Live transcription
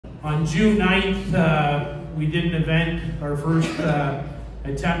On June 9th, we did an event, our first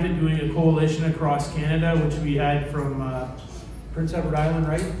attempt at doing a coalition across Canada, which we had from Prince Edward Island,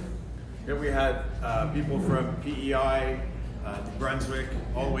 right? Yeah, we had people from PEI, New Brunswick,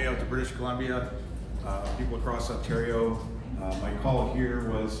 all the way out to British Columbia, people across Ontario. My call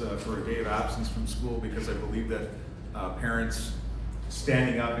here was for a day of absence from school because I believe that parents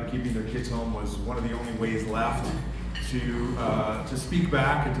standing up and keeping their kids home was one of the only ways left to speak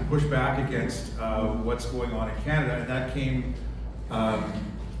back and to push back against what's going on in Canada. And that came,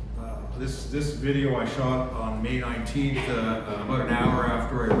 this video I shot on May 19th, about an hour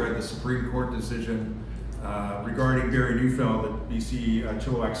after I read the Supreme Court decision regarding Barry Neufeld, the BC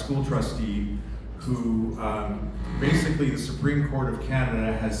Chilliwack school trustee, who basically the Supreme Court of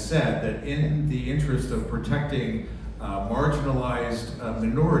Canada has said that in the interest of protecting marginalized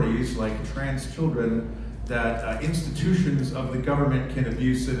minorities like trans children, that institutions of the government can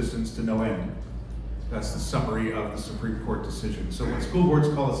abuse citizens to no end. That's the summary of the Supreme Court decision. So when school boards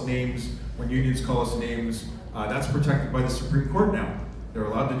call us names, when unions call us names, that's protected by the Supreme Court now. They're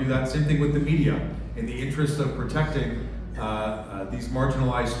allowed to do that. Same thing with the media. In the interest of protecting these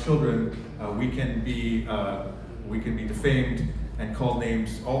marginalized children, we can be defamed and called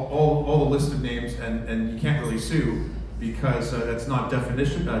names, all the list of names, and you can't really sue because that's not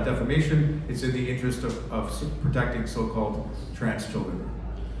defamation. It's in the interest of protecting so-called trans children.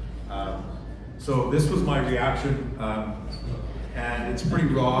 So this was my reaction, and it's pretty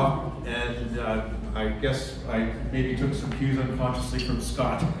raw, and I guess I maybe took some cues unconsciously from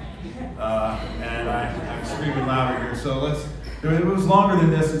Scott, and I'm screaming louder here. So it was longer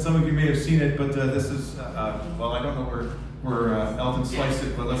than this, and some of you may have seen it, but this is, well, I don't know where Elton sliced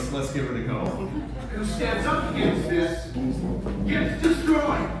it, but let's give it a go. Who stands up against this gets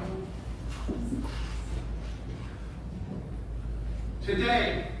destroyed.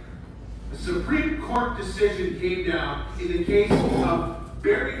 Today, a Supreme Court decision came down in the case of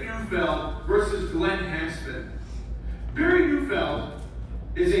Barry Neufeld versus Glenn Hansman. Barry Neufeld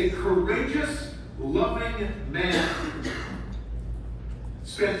is a courageous, loving man.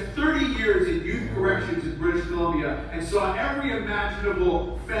 Spent 30 years in youth corrections in British Columbia and saw every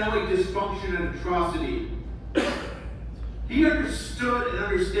imaginable family dysfunction and atrocity. He understood and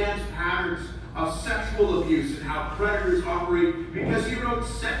understands patterns of sexual abuse and how predators operate because he wrote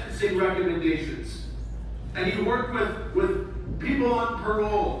sentencing recommendations. And he worked with people on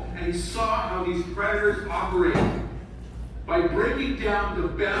parole, and he saw how these predators operate by breaking down the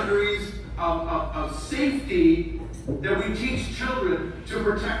boundaries of safety that we teach children to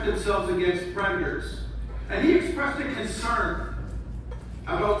protect themselves against predators. And he expressed a concern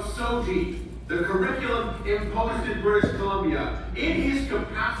about SOGI, the curriculum imposed in British Columbia, in his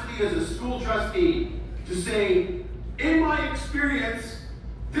capacity as a school trustee, to say, in my experience,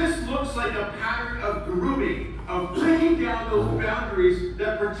 this looks like a pattern of grooming, of breaking down those boundaries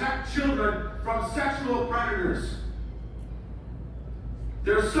that protect children from sexual predators.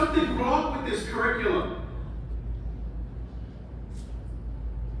 There's something wrong with this curriculum.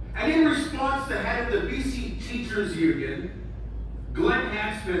 And in response, the head of the BC Teachers Union, Glenn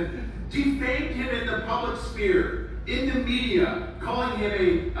Hansman, defamed him in the public sphere, in the media, calling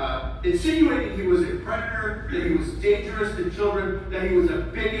him insinuating he was a predator, that he was dangerous to children, that he was a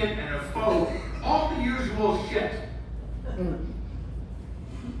bigot and a foe, all the usual shit.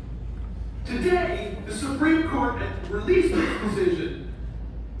 Today, the Supreme Court released this decision,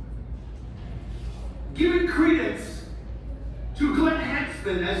 giving credence to Glenn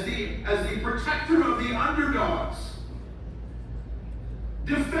Hansman as the protector of the underdogs,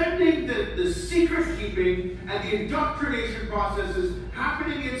 defending the secret keeping and the indoctrination processes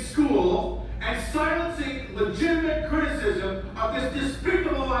happening in school, and silencing legitimate criticism of this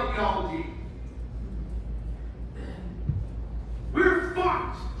despicable ideology. We're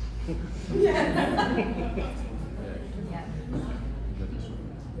fucked.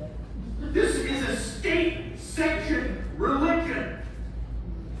 This is a state-sanctioned religion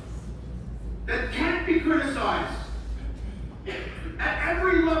that can't be criticized. At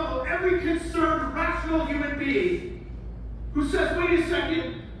every level, every concerned, rational human being who says, wait a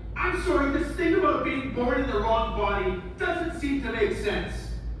second, I'm sorry, this thing about being born in the wrong body doesn't seem to make sense.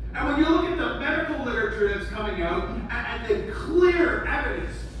 And when you look at the medical literature that's coming out, and the clear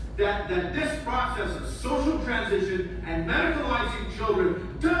evidence that this process of social transition and medicalizing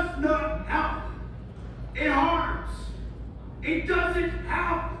children does not help. It harms. It doesn't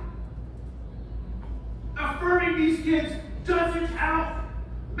help. Affirming these kids doesn't help.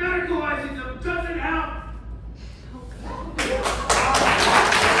 Medicalizing them doesn't help.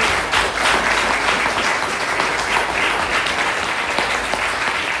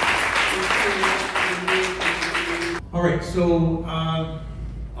 All right, so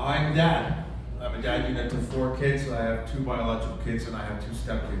I'm a dad. I'm a dad unit to 4 kids. I have 2 biological kids and I have 2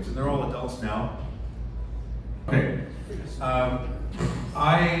 stepkids, and they're all adults now. Okay.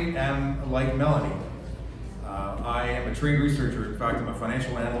 I am like Melanie. I am a trained researcher. In fact, I'm a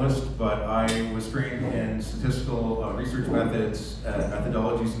financial analyst, but I was trained in statistical research methods,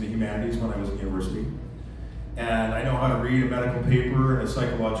 methodologies in the humanities when I was in university. And I know how to read a medical paper and a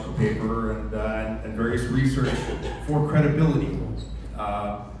psychological paper and various research for credibility.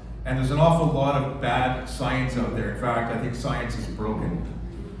 And there's an awful lot of bad science out there. In fact, I think science is broken.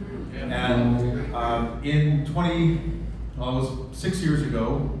 And it was 6 years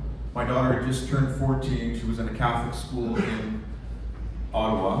ago, my daughter had just turned 14. She was in a Catholic school in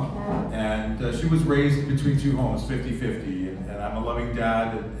Ottawa, and she was raised between 2 homes, 50-50. And I'm a loving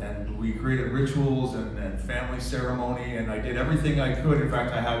dad, and we created rituals and family ceremony, and I did everything I could. In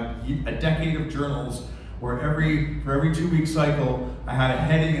fact, I have a decade of journals where for every 2-week cycle, I had a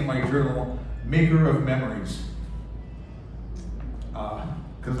heading in my journal, maker of memories,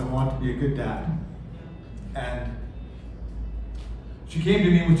 because I want to be a good dad. And she came to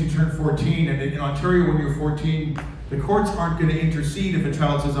me when she turned 14, and in Ontario, when you're 14, the courts aren't going to intercede if a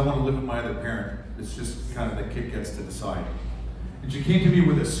child says, I want to live with my other parent. It's just kind of the kid gets to decide. And she came to me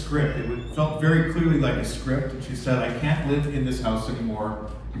with a script. It felt very clearly like a script, and she said, I can't live in this house anymore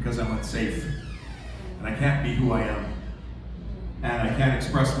because I'm unsafe. And I can't be who I am. And I can't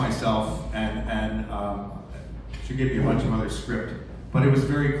express myself, and she gave me a bunch of other script, but it was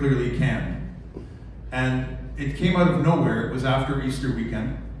very clearly canned. And it came out of nowhere. It was after Easter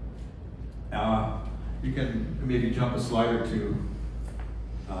weekend. You can maybe jump a slide or 2.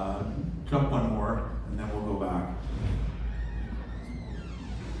 Jump one more, and then we'll go back.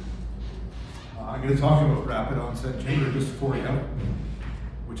 I'm going to talk about rapid onset gender dysphoria,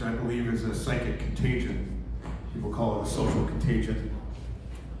 which I believe is a psychic contagion. People call it a social contagion.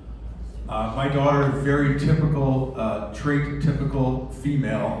 My daughter, very typical, trait-typical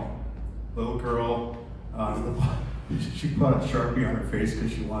female, little girl. She put a Sharpie on her face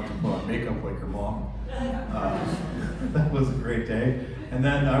because she wanted to put on makeup like her mom. That was a great day. And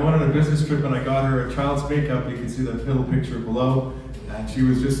then I went on a business trip and I got her a child's makeup. You can see the little picture below. And she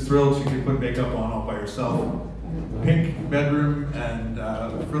was just thrilled she could put makeup on all by herself. Pink bedroom and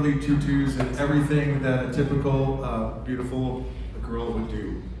frilly tutus and everything that a typical beautiful girl would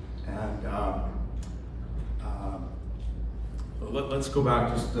do. And let's go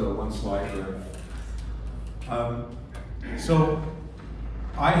back just one slide here. So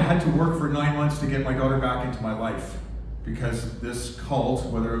I had to work for 9 months to get my daughter back into my life, because this cult,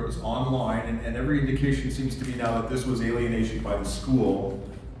 whether it was online, and every indication seems to be now that this was alienation by the school,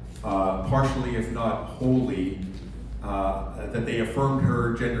 partially if not wholly, that they affirmed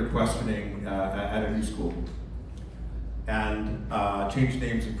her gender questioning at a new school and changed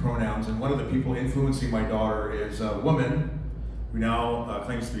names and pronouns. And one of the people influencing my daughter is a woman who now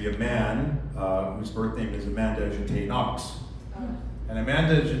claims to be a man, whose birth name is Amanda Jette Knox. And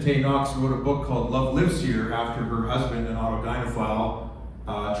Amanda Jette Knox wrote a book called Love Lives Here after her husband, an autogynephile,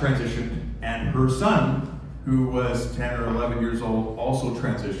 transitioned, and her son, who was 10 or 11 years old, also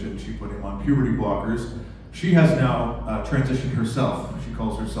transitioned. She put him on puberty blockers. She has now transitioned herself. She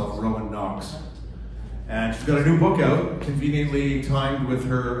calls herself Rowan Knox. And she's got a new book out, conveniently timed with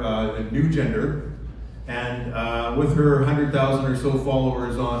her new gender, and with her 100,000 or so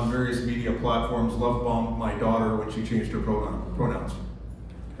followers on various media platforms, love bombed my daughter when she changed her pronouns.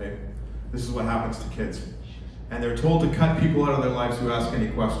 Okay? This is what happens to kids. And they're told to cut people out of their lives who ask any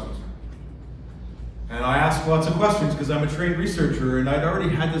questions. And I ask lots of questions because I'm a trained researcher, and I'd already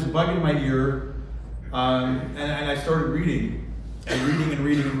had this bug in my ear, and I started reading,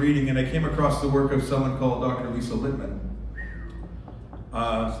 and I came across the work of someone called Dr. Littman.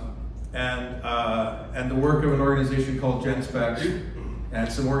 And the work of an organization called Genspect,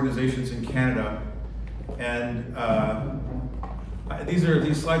 and some organizations in Canada. And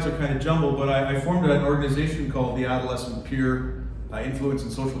these slides are kind of jumbled, but I formed an organization called the Adolescent Peer Influence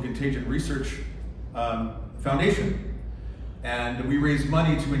and Social Contagion Research Foundation. And we raised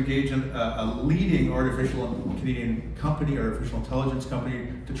money to engage in a leading Canadian company, artificial intelligence company,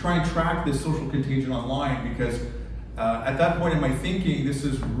 to try and track this social contagion online, because at that point in my thinking, this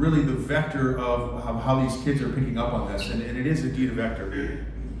is really the vector of how these kids are picking up on this, and it is indeed a vector.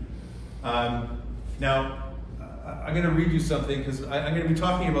 Now, I'm going to read you something, because I'm going to be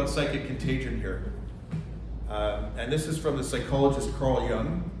talking about psychic contagion here. And this is from the psychologist Carl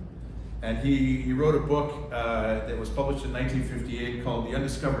Jung, and he wrote a book that was published in 1958 called The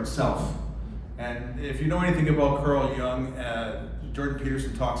Undiscovered Self. And if you know anything about Carl Jung, Jordan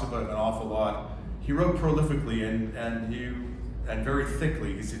Peterson talks about him an awful lot. He wrote prolifically and very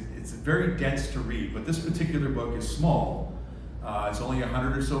thickly. It's very dense to read, but this particular book is small. It's only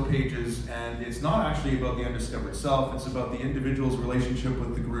 100 or so pages, and it's not actually about the undiscovered self. It's about the individual's relationship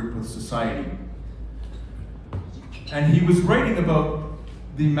with the group, with society. And he was writing about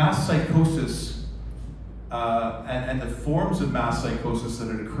the mass psychosis and the forms of mass psychosis that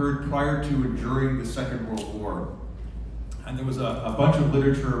had occurred prior to and during the Second World War. And there was a bunch of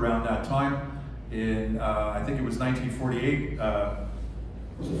literature around that time. In, I think it was 1948,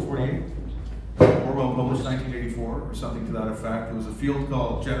 was it 48? Orwell published 1984 or something to that effect. There was a field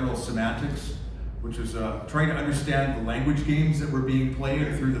called general semantics, which was trying to understand the language games that were being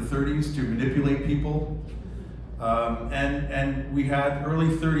played through the 30s to manipulate people. And we had early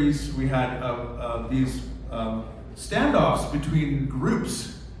 30s, we had these standoffs between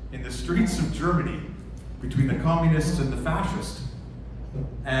groups in the streets of Germany, between the communists and the fascists.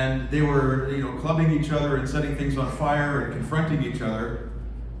 And they were, clubbing each other and setting things on fire and confronting each other.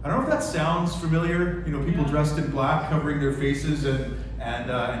 I don't know if that sounds familiar. People dressed in black, covering their faces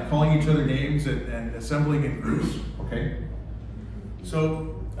and calling each other names and assembling in groups. Okay.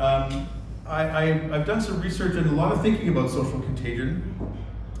 So I've done some research and a lot of thinking about social contagion,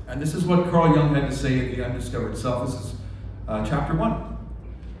 and this is what Carl Jung had to say in The Undiscovered Self. This is chapter 1.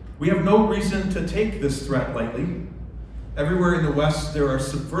 We have no reason to take this threat lightly. Everywhere in the West, there are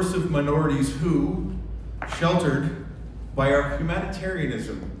subversive minorities who, sheltered by our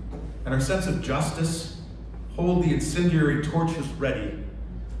humanitarianism and our sense of justice, hold the incendiary torches ready,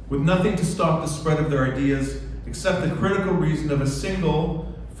 with nothing to stop the spread of their ideas except the critical reason of a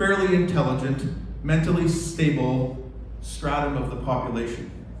single, fairly intelligent, mentally stable stratum of the population.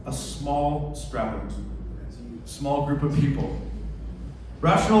 A small stratum, small group of people.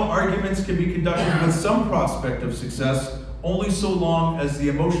 Rational arguments can be conducted with some prospect of success only so long as the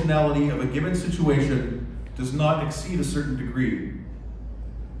emotionality of a given situation does not exceed a certain degree.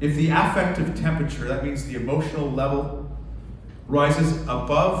 If the affective temperature, that means the emotional level, rises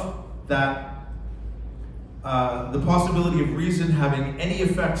above that, the possibility of reason having any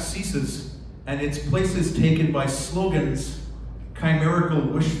effect ceases, and its place is taken by slogans, chimerical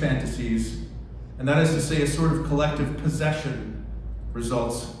wish fantasies, and that is to say a sort of collective possession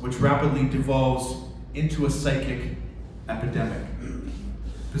results, which rapidly devolves into a psychic epidemic.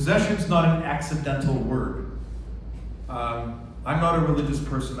 Possession is not an accidental word. I'm not a religious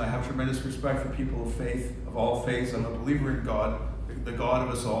person. I have tremendous respect for people of faith, of all faiths. I'm a believer in God, the God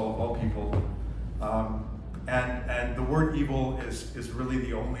of us all, of all people. And the word evil is really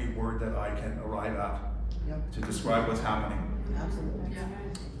the only word that I can arrive at to describe what's happening. Absolutely.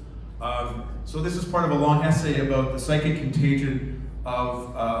 So this is part of a long essay about the psychic contagion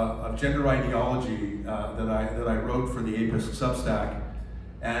of gender ideology that I wrote for the APISC Substack.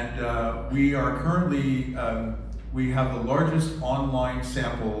 And we are currently, we have the largest online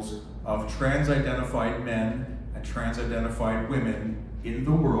samples of trans-identified men and trans-identified women in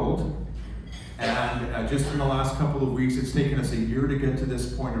the world. And just in the last couple of weeks, it's taken us a year to get to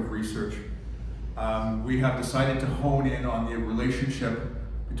this point of research. We have decided to hone in on the relationship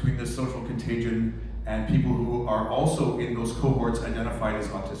between this social contagion and people who are also in those cohorts identified as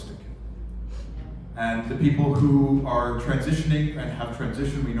autistic. And the people who are transitioning and have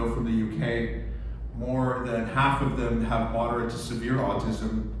transitioned, we know from the UK, more than half of them have moderate to severe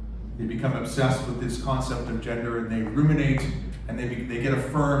autism. They become obsessed with this concept of gender and they ruminate and they get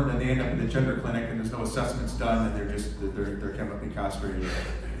affirmed and they end up in the gender clinic and there's no assessments done and they're chemically castrated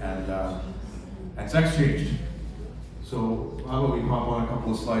and sex changed. So how about we pop on a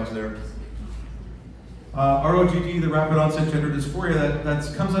couple of slides there. ROGD, the rapid onset gender dysphoria,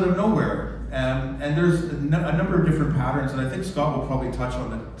 that comes out of nowhere. And there's a number of different patterns, and I think Scott will probably touch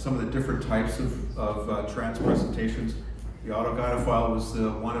on some of the different types of trans presentations. The autogynephile was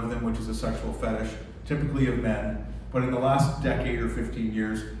one of them, which is a sexual fetish, typically of men. But in the last decade or 15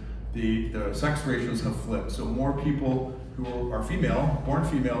 years, the sex ratios have flipped. So more people who are female, born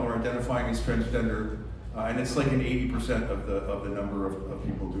female, are identifying as transgender. And it's like an 80% of the number of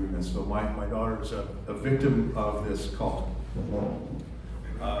people doing this. So my daughter is a victim of this cult.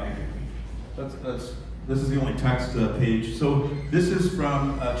 This is the only text page. So this is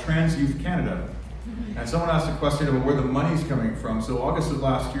from Trans Youth Canada. And someone asked a question about where the money's coming from. So August of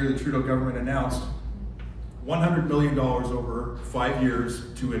last year, the Trudeau government announced $100 million over 5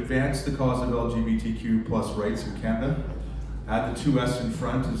 years to advance the cause of LGBTQ plus rights in Canada. Add the 2S in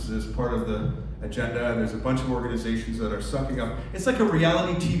front as part of the agenda, and there's a bunch of organizations that are sucking up. It's like a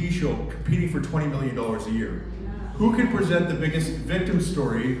reality TV show competing for $20 million a year. Who can present the biggest victim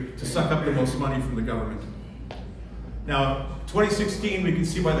story to suck up the most money from the government? Now, 2016, we can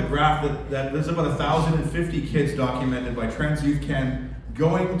see by the graph that there's about 1,050 kids documented by Trans Youth Can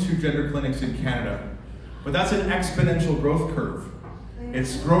going to gender clinics in Canada. But that's an exponential growth curve.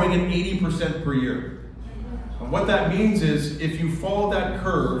 It's growing at 80% per year. And what that means is, if you follow that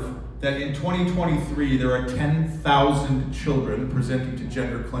curve, that in 2023, there are 10,000 children presenting to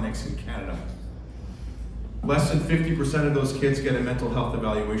gender clinics in Canada. Less than 50% of those kids get a mental health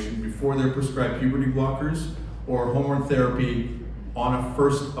evaluation before they're prescribed puberty blockers or hormone therapy on a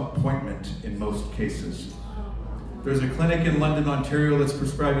first appointment in most cases. There's a clinic in London, Ontario that's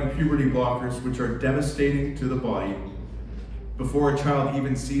prescribing puberty blockers, which are devastating to the body, before a child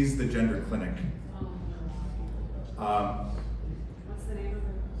even sees the gender clinic. What's the name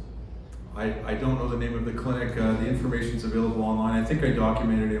of it? I don't know the name of the clinic. The information's available online. I think I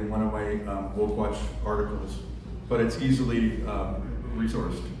documented it in one of my Woke Watch articles, but it's easily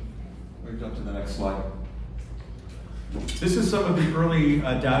resourced. We'll jump to the next slide. This is some of the early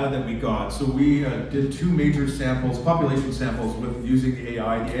data that we got. So we did 2 major samples, population samples, with using the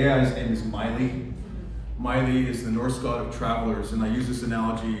AI. The AI's name is Meili. Meili is the Norse god of travelers, and I use this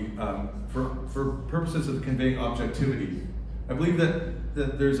analogy for purposes of conveying objectivity. I believe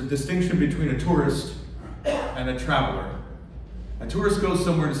that there's a distinction between a tourist and a traveler. A tourist goes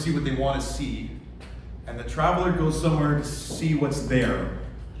somewhere to see what they want to see, and the traveler goes somewhere to see what's there.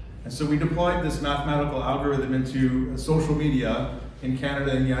 And so we deployed this mathematical algorithm into social media in Canada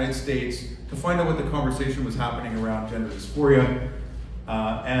and the United States to find out what the conversation was happening around gender dysphoria.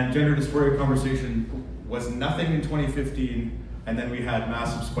 And gender dysphoria conversation was nothing in 2015, and then we had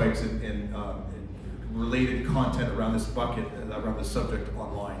massive spikes in related content around this bucket, around this subject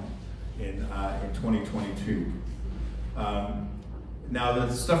online in 2022. Now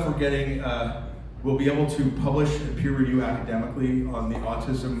the stuff we're getting, we'll be able to publish and peer review academically on the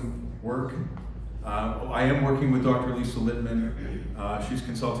autism work. I am working with Dr. Lisa Littman. She's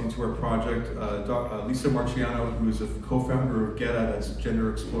consulting to our project. Lisa Marciano, who is a co-founder of GETA, that's Gender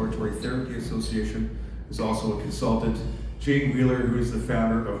Exploratory Therapy Association, is also a consultant. Jane Wheeler, who is the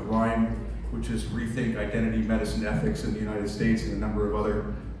founder of RIME, which is Rethink Identity, Medicine, Ethics in the United States, and a number of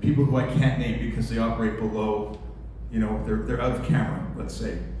other people who I can't name because they operate below, they're out of camera, let's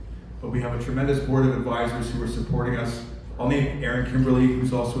say. But we have a tremendous board of advisors who are supporting us. I'll name Aaron Kimberly,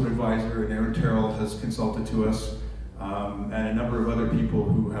 who's also an advisor, and Aaron Terrell has consulted to us, and a number of other people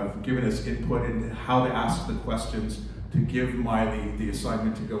who have given us input into how to ask the questions to give Meili the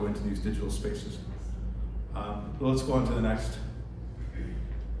assignment to go into these digital spaces. Let's go on to the next.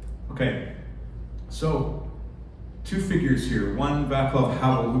 Okay, so 2 figures here. One, Václav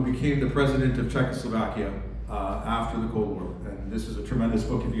Havel, who became the president of Czechoslovakia after the Cold War. And this is a tremendous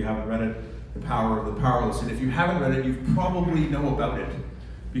book if you haven't read it, The Power of the Powerless. And if you haven't read it, you probably know about it.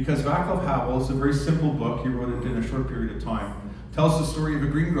 Because Václav Havel is a very simple book. He wrote it in a short period of time. Tells the story of a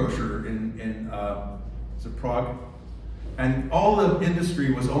greengrocer in Prague. And all the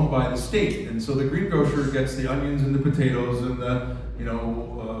industry was owned by the state. And so the greengrocer gets the onions and the potatoes and the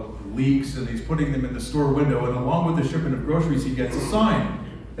leeks, and he's putting them in the store window. And along with the shipment of groceries, he gets a sign.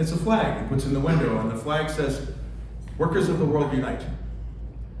 It's a flag he puts in the window, and the flag says, "Workers of the world unite."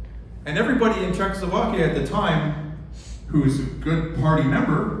 And everybody in Czechoslovakia at the time, who's a good party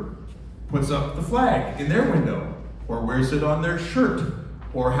member, puts up the flag in their window, or wears it on their shirt,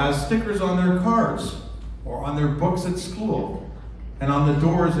 or has stickers on their cars, or on their books at school, and on the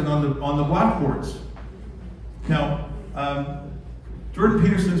doors and on the blackboards. Now, Jordan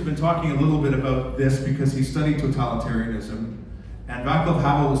Peterson's been talking a little bit about this because he studied totalitarianism, and Václav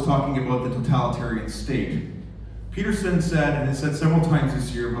Havel was talking about the totalitarian state. Peterson said, and he said several times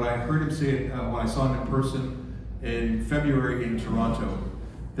this year, but I heard him say it when I saw him in person in February in Toronto,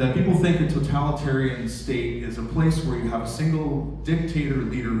 that people think a totalitarian state is a place where you have a single dictator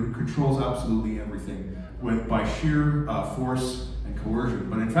leader who controls absolutely everything by sheer force and coercion.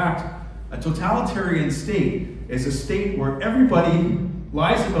 But in fact, a totalitarian state is a state where everybody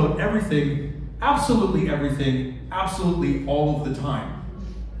lies about everything, absolutely all of the time.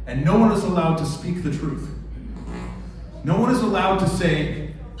 And no one is allowed to speak the truth. No one is allowed to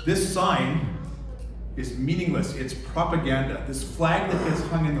say, this sign is meaningless, it's propaganda. This flag that gets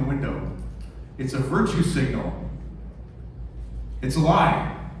hung in the window, it's a virtue signal. It's a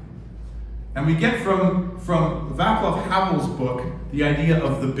lie. And we get from Václav Havel's book the idea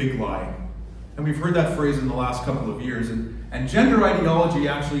of the big lie. And we've heard that phrase in the last couple of years. And gender ideology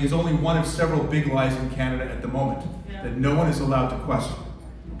actually is only one of several big lies in Canada at the moment that no one is allowed to question.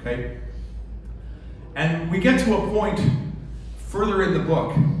 Okay? And we get to a point further in the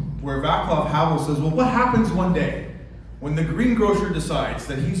book where Václav Havel says, well, what happens one day when the greengrocer decides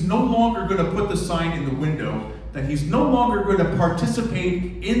that he's no longer going to put the sign in the window that he's no longer going to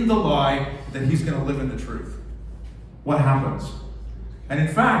participate in the lie, that he's going to live in the truth. What happens? And in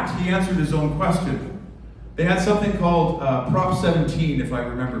fact, he answered his own question. They had something called Prop 17, if I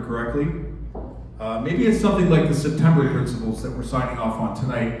remember correctly. Maybe it's something like the September principles that we're signing off on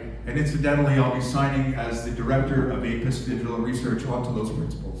tonight. And incidentally, I'll be signing as the director of APISC Digital Research onto those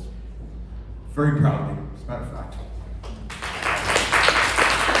principles. Very proudly, as a matter of fact.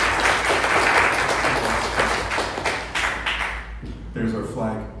 There's our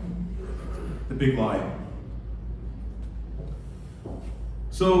flag. The big lie.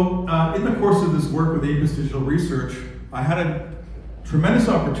 So, in the course of this work with APISC Digital Research, I had a tremendous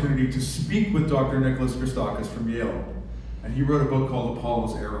opportunity to speak with Dr. Nicholas Christakis from Yale. And he wrote a book called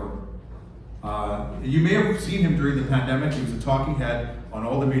Apollo's Arrow. You may have seen him during the pandemic. He was a talking head on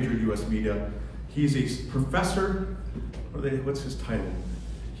all the major US media. He's a professor, what's his title?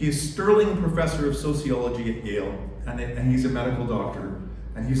 He is Sterling Professor of Sociology at Yale, and he's a medical doctor.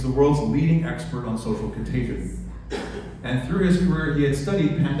 And he's the world's leading expert on social contagion. And through his career, he had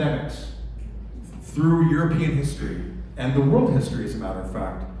studied pandemics through European history and the world history, as a matter of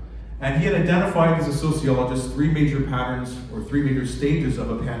fact. And he had identified as a sociologist three major patterns or three major stages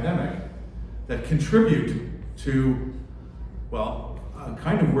of a pandemic that contribute to, well,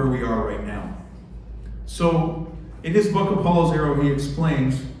 kind of where we are right now. So in his book, Apollo's Arrow, he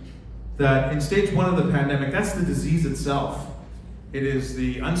explains that in stage one of the pandemic, that's the disease itself. It is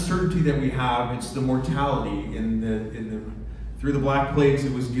the uncertainty that we have, it's the mortality. Through the Black Plagues,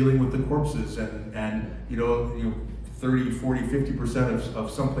 it was dealing with the corpses and 30, 40, 50% of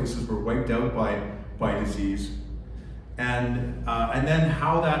some places were wiped out by disease. And then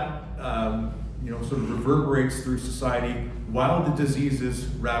how that sort of reverberates through society while the disease is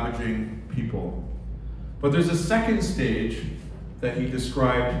ravaging people. But there's a second stage that he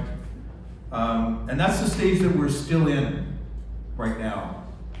described, and that's the stage that we're still in right now.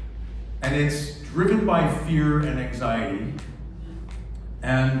 And it's driven by fear and anxiety,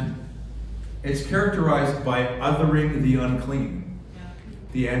 and it's characterized by othering the unclean,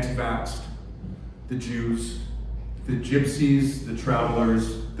 the anti-vaxxed, the Jews, the gypsies, the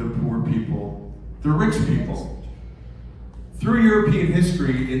travelers, the poor people, the rich people. Through European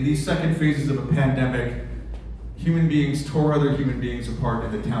history, in these second phases of a pandemic, human beings tore other human beings apart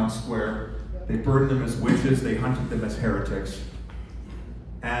in the town square. They burned them as witches, they hunted them as heretics.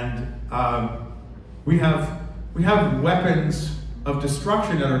 And we have weapons of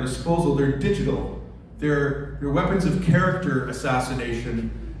destruction at our disposal. They're digital. They're weapons of character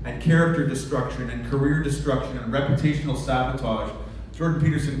assassination and character destruction and career destruction and reputational sabotage. Jordan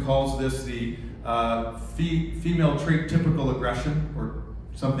Peterson calls this the female trait typical aggression, or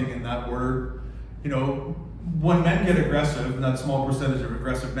something in that order. When men get aggressive, and that small percentage of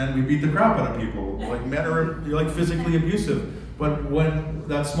aggressive men, we beat the crap out of people. Like men are physically abusive. But when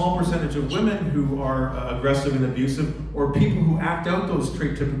that small percentage of women who are aggressive and abusive, or people who act out those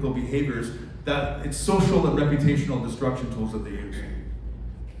trait typical behaviors, that it's social and reputational destruction tools that they use.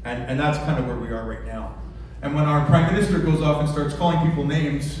 And that's kind of where we are right now. And when our Prime Minister goes off and starts calling people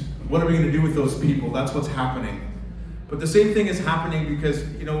names, what are we going to do with those people? That's what's happening. But the same thing is happening because,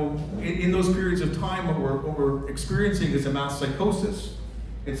 in those periods of time, what we're experiencing is a mass psychosis.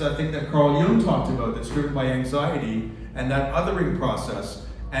 It's that thing that Carl Jung talked about that's driven by anxiety and that othering process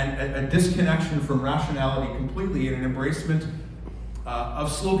and a disconnection from rationality completely and an embracement of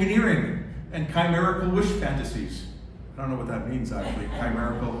sloganeering and chimerical wish fantasies. I don't know what that means actually,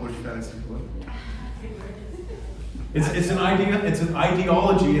 chimerical wish fantasies. It's an idea, it's an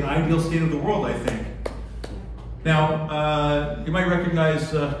ideology, an ideal state of the world, I think. Now, you might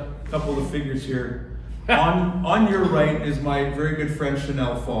recognize a couple of the figures here. On your right is my very good friend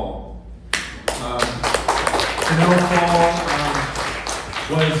Chanel Fall. Chanel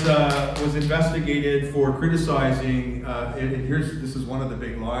Fall was investigated for criticizing, this is one of the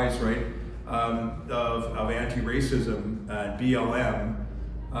big lies, right, of anti-racism at BLM.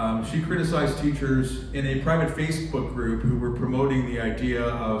 She criticized teachers in a private Facebook group who were promoting the idea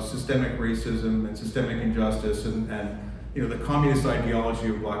of systemic racism and systemic injustice and the communist ideology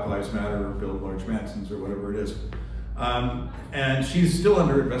of Black Lives Matter or build large mansions or whatever it is. And she's still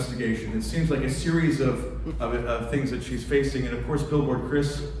under investigation. It seems like a series of things that she's facing. And of course, Billboard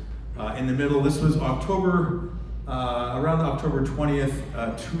Chris in the middle. This was October, around October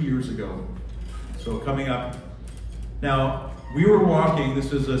 20th, 2 years ago. So coming up. Now, we were walking,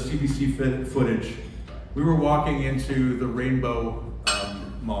 this is a CBC footage. We were walking into the Rainbow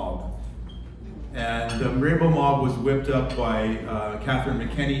Mob. And the Rainbow Mob was whipped up by Catherine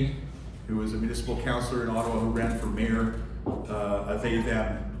McKenney, who was a municipal councillor in Ottawa who ran for mayor, they,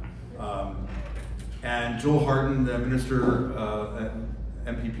 them. and Joel Harden, the minister,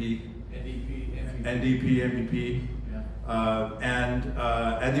 MPP, NDP, and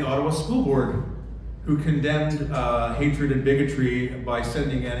the Ottawa School Board, who condemned hatred and bigotry by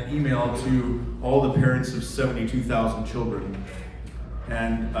sending an email to all the parents of 72,000 children.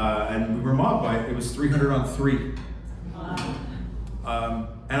 And we were mobbed by it. It was 300 on 3.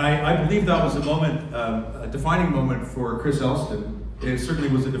 And I believe that was a moment, a defining moment for Chris Elston. It certainly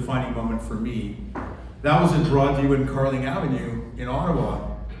was a defining moment for me. That was at Broadview and Carling Avenue in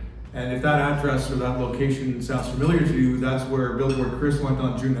Ottawa. And if that address or that location sounds familiar to you, that's where Billboard Chris went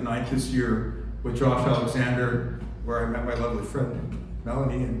on June the 9th this year with Josh Alexander, where I met my lovely friend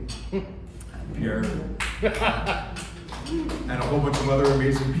Melanie and Pierre and a whole bunch of other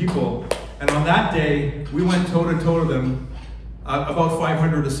amazing people. And on that day, we went toe-to-toe to them, about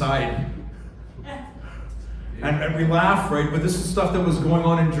 500 aside. And we laugh, right? But this is stuff that was going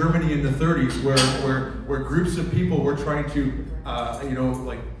on in Germany in the 30s, where groups of people were trying to,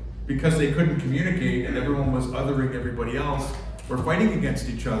 because they couldn't communicate and everyone was othering everybody else, were fighting against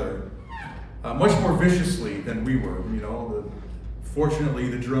each other, much more viciously than we were. Fortunately,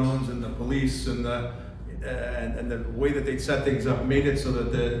 the drones and the police and the way that they'd set things up made it so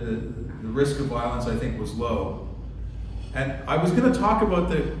that the risk of violence, I think, was low. And I was going to talk about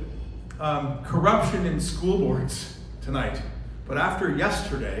the corruption in school boards tonight, but after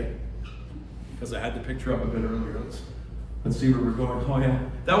yesterday, because I had the picture up a bit earlier, let's see where we're going. Oh yeah,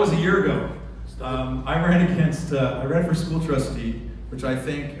 that was a year ago. I ran for school trustee, which I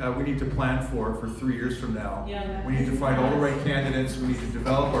think we need to plan for 3 years from now. Yeah. We need to find all the right candidates. We need to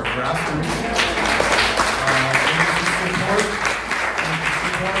develop our grassroots. We need to support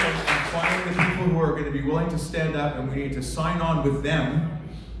and find the people who are going to be willing to stand up, and we need to sign on with them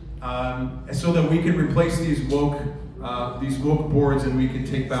so that we can replace these woke boards and we can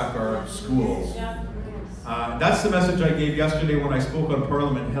take back our schools. Yeah. That's the message I gave yesterday when I spoke on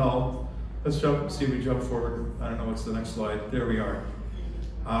Parliament Hill. Let's see if we jump forward. I don't know what's the next slide. There we are.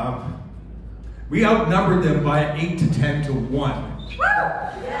 We outnumbered them by 8 to 10 to 1.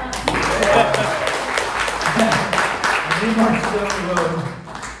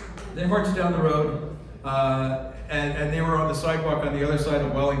 They marched down the road, and they were on the sidewalk on the other side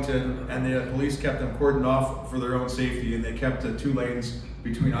of Wellington, and the police kept them cordoned off for their own safety, and they kept 2 lanes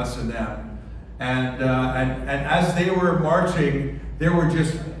between us and them. And as they were marching, there were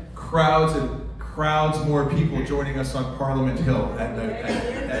just crowds and crowds more people joining us on Parliament Hill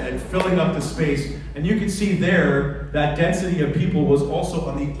and filling up the space. And you can see there that density of people was also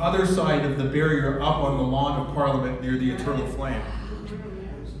on the other side of the barrier up on the lawn of Parliament near the Eternal Flame.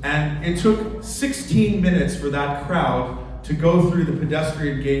 And it took 16 minutes for that crowd to go through the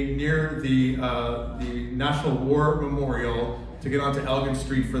pedestrian gate near the National War Memorial to get onto Elgin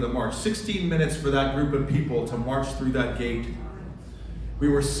Street for the march. 16 minutes for that group of people to march through that gate. We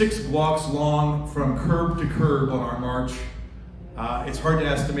were 6 blocks long from curb to curb on our march. It's hard to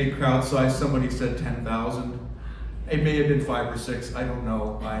estimate crowd size. Somebody said 10,000. It may have been 5 or 6, I don't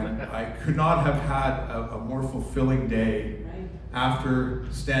know. I could not have had a more fulfilling day after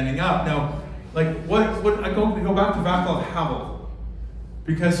standing up. Now, I go back to Václav Havel,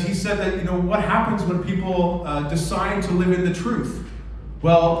 because he said that, what happens when people decide to live in the truth?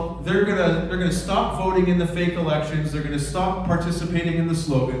 Well, they're gonna stop voting in the fake elections, they're gonna stop participating in the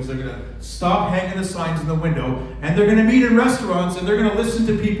slogans, they're gonna stop hanging the signs in the window, and they're gonna meet in restaurants, and they're gonna listen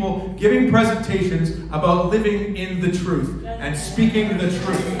to people giving presentations about living in the truth and speaking the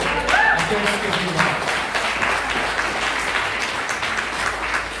truth.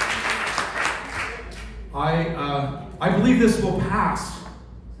 I believe this will pass.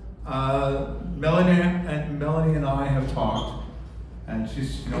 Melanie and I have talked. And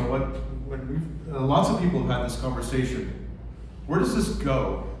she's, lots of people have had this conversation. Where does this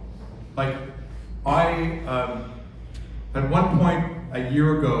go? At one point a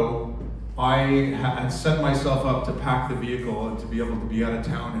year ago, I had set myself up to pack the vehicle and to be able to be out of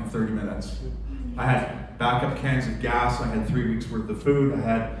town in 30 minutes. I had backup cans of gas, I had 3 weeks worth of food, I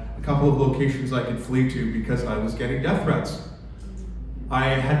had a couple of locations I could flee to because I was getting death threats. I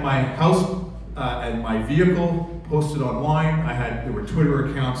had my house and my vehicle posted online. There were Twitter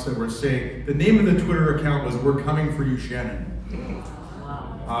accounts that were saying, the name of the Twitter account was "We're coming for you, Shannon."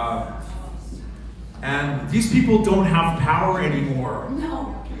 And these people don't have power anymore.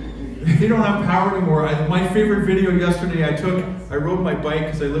 No. They don't have power anymore. My favorite video yesterday I rode my bike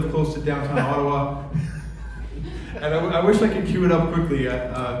because I live close to downtown Ottawa. And I wish I could cue it up quickly.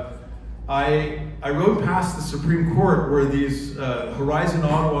 I rode past the Supreme Court where these Horizon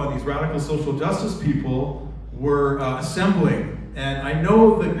Ottawa and these radical social justice people were assembling. And I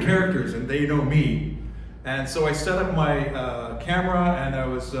know the characters and they know me. And so I set up my camera, and I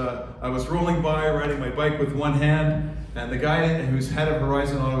was rolling by, riding my bike with one hand, and the guy who's head of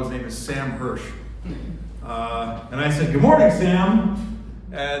Horizon Auto, his name is Sam Hirsch. And I said, "Good morning, Sam."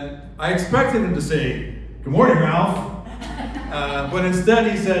 And I expected him to say, "Good morning, Ralph." But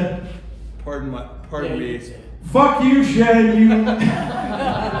instead he said, pardon me, "Fuck you, Shannon,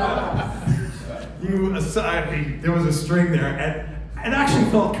 there was a string there, and it actually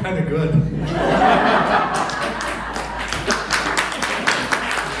felt kind of good.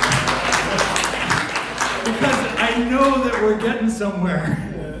 Because I know that we're getting somewhere,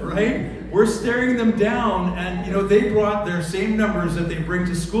 right? We're staring them down, and they brought their same numbers that they bring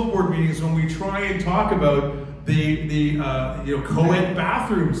to school board meetings when we try and talk about the co-ed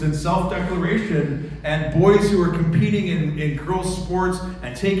bathrooms and self-declaration, and boys who are competing in girls' sports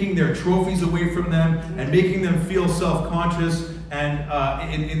and taking their trophies away from them and making them feel self-conscious and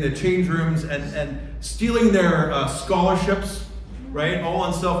in the change rooms and stealing their scholarships, right? All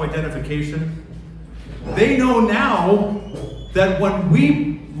on self-identification. They know now that when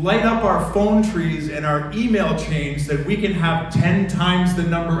we light up our phone trees and our email chains, that we can have 10 times the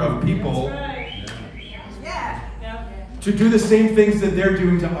number of people to do the same things that they're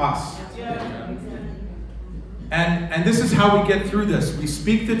doing to us. And this is how we get through this. We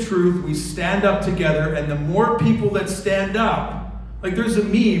speak the truth, we stand up together, and the more people that stand up, like there's a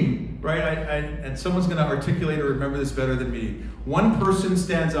meme, right? And someone's gonna articulate or remember this better than me. One person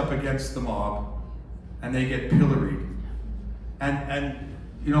stands up against the mob, and they get pilloried. And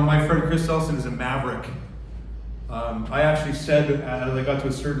my friend Chris Elson is a maverick. I actually said, as I got to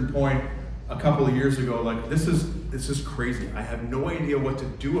a certain point a couple of years ago, like, this is crazy. I have no idea what to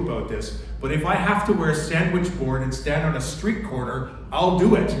do about this, but if I have to wear a sandwich board and stand on a street corner, I'll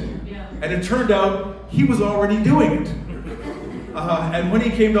do it. Yeah. And it turned out he was already doing it. And when he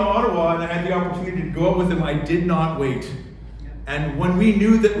came to Ottawa and I had the opportunity to go out with him, I did not wait. And when we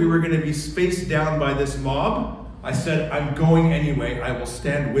knew that we were going to be faced down by this mob, I said, "I'm going anyway. I will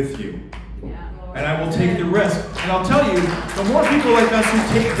stand with you. And I will take the risk." And I'll tell you, the more people like us who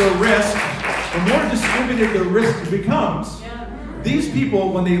take the risk, the more distributed the risk becomes. These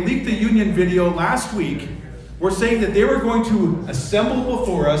people, when they leaked the union video last week, were saying that they were going to assemble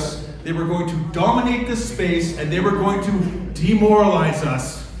before us, they were going to dominate this space, and they were going to demoralize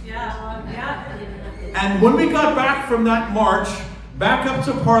us. And when we got back from that march, back up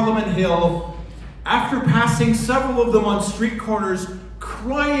to Parliament Hill, after passing several of them on street corners,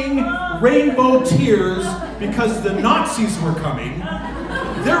 crying rainbow tears because the Nazis were coming,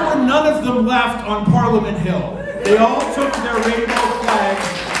 there were none of them left on Parliament Hill. They all took their rainbow flags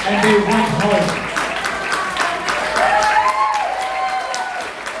and they went home.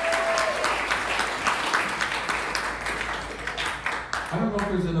 I don't know if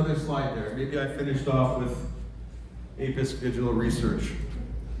there's another slide there. Maybe I finished off with APISC digital research.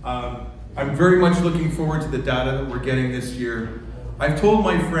 I'm very much looking forward to the data that we're getting this year. I've told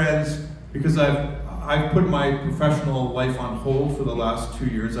my friends, because I've put my professional life on hold for the last 2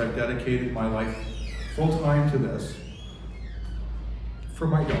 years. I've dedicated my life full-time to this, for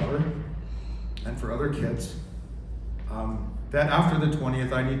my daughter and for other kids, that after the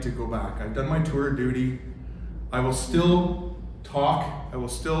 20th I need to go back. I've done my tour of duty. I will still talk, I will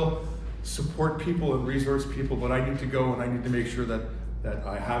still support people and resource people, but I need to go and I need to make sure that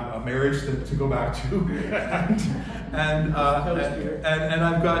I have a marriage to go back to, and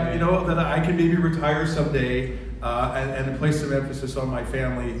I've got, that I can maybe retire someday, and place some emphasis on my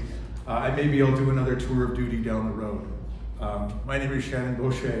family, and maybe I'll do another tour of duty down the road. My name is Shannon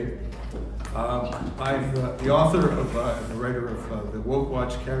Boucher. I'm the author of and the writer of the Woke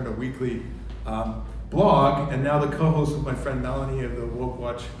Watch Canada Weekly blog, and now the co-host with my friend Melanie of the Woke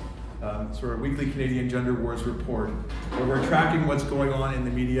Watch sort of weekly Canadian Gender Wars report, where we're tracking what's going on in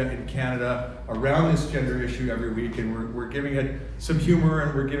the media in Canada around this gender issue every week, and we're giving it some humor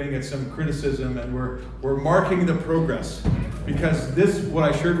and we're giving it some criticism, and we're marking the progress, because what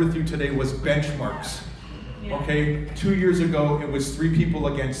I shared with you today was benchmarks. Okay, 2 years ago it was 3 people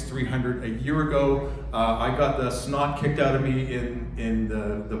against 300. A year ago, I got the snot kicked out of me in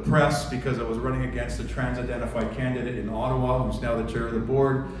the press because I was running against a trans-identified candidate in Ottawa, who's now the chair of the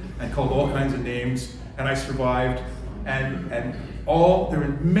board, and called all kinds of names, and I survived. And there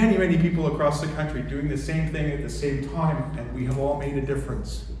were many people across the country doing the same thing at the same time, and we have all made a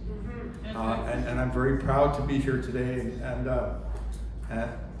difference. And I'm very proud to be here today, and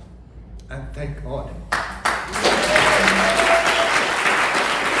thank God.